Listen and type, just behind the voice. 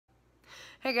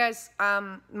Hey guys,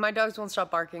 my dogs won't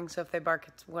stop barking, so if they bark,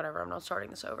 it's whatever, I'm not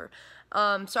starting this over.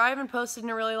 So I haven't posted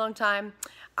in a really long time.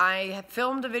 I have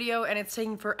filmed a video and it's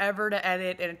taking forever to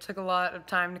edit and it took a lot of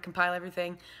time to compile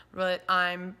everything, but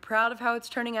I'm proud of how it's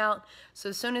turning out. So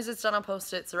as soon as it's done, I'll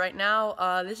post it. So right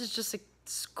now, this is just a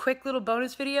quick little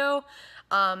bonus video.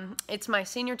 It's my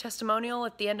senior testimonial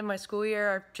at the end of my school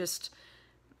year. I'm just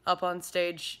up on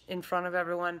stage in front of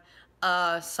everyone.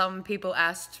 Some people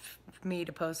asked me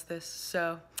to post this,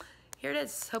 so here it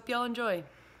is. Hope y'all enjoy.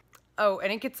 Oh,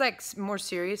 and it gets like more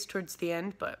serious towards the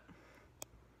end, but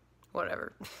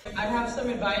whatever. I have some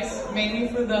advice, mainly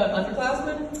for the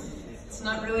underclassmen. It's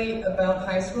not really about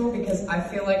high school because I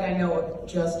feel like I know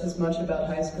just as much about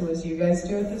high school as you guys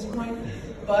do at this point.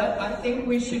 But I think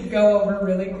we should go over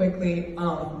really quickly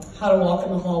how to walk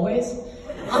in the hallways.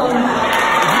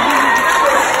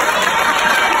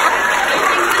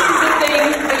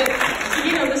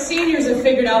 Seniors have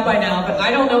figured out by now, but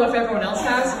I don't know if everyone else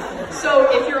has. So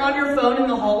if you're on your phone in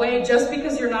the hallway, just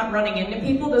because you're not running into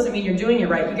people doesn't mean you're doing it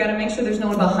right. You gotta make sure there's no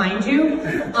one behind you.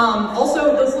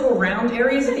 Also, those little round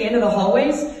areas at the end of the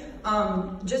hallways,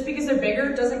 just because they're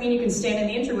bigger doesn't mean you can stand in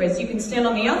the entryways. You can stand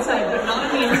on the outside, but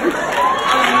not in the entryway.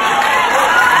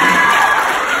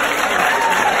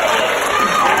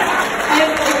 If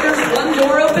there's one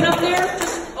door open up there,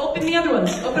 just open the other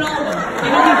ones. Open all of them.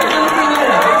 You don't have to run through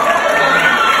the hallway.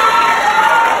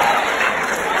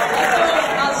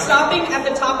 Stopping at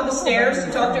the top of the stairs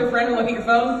to talk to a friend and look at your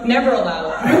phone, never allowed.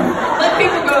 Let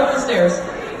people go up the stairs.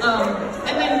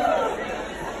 And then,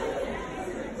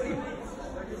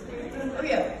 oh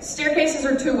yeah, staircases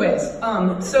are two ways.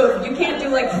 So you can't do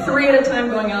like 3 at a time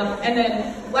going up. And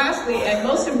then lastly, and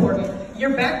most important, your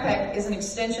backpack is an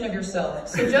extension of yourself.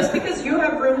 So just because you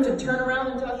have room to turn around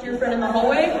and talk to your friend in the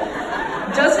hallway,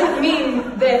 doesn't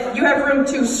mean that you have room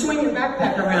to swing your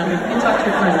backpack around and talk to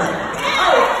your friends.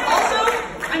 Oh, also,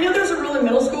 I know there's a rule in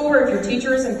middle school where if your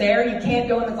teacher isn't there, you can't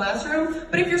go in the classroom.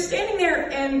 But if you're standing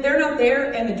there and they're not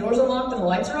there and the door's unlocked and the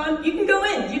lights are on, you can go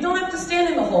in. You don't have to stand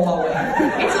in the whole hallway.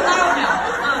 It's allowed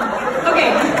now.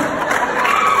 Okay.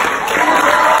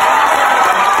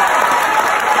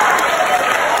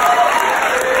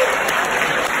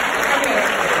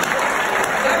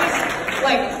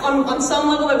 On some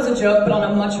level that was a joke, but on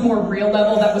a much more real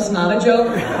level that was not a joke.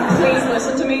 Please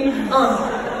listen to me.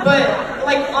 But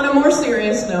like on a more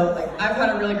serious note, like I've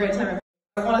had a really great time.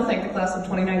 I want to thank the class of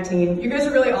 2019. You guys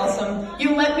are really awesome.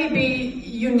 You let me be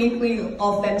uniquely,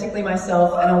 authentically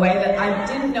myself in a way that I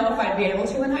didn't know if I'd be able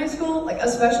to in high school, like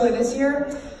especially this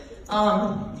year.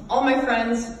 All my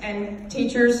friends and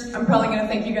teachers, I'm probably gonna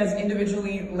thank you guys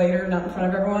individually later, not in front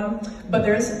of everyone, but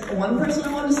there's one person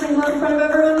I want to single out in front of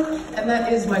everyone, and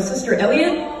that is my sister Elliot,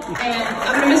 and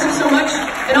I'm gonna miss her so much.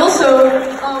 And also,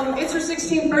 it's her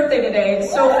 16th birthday today,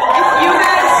 so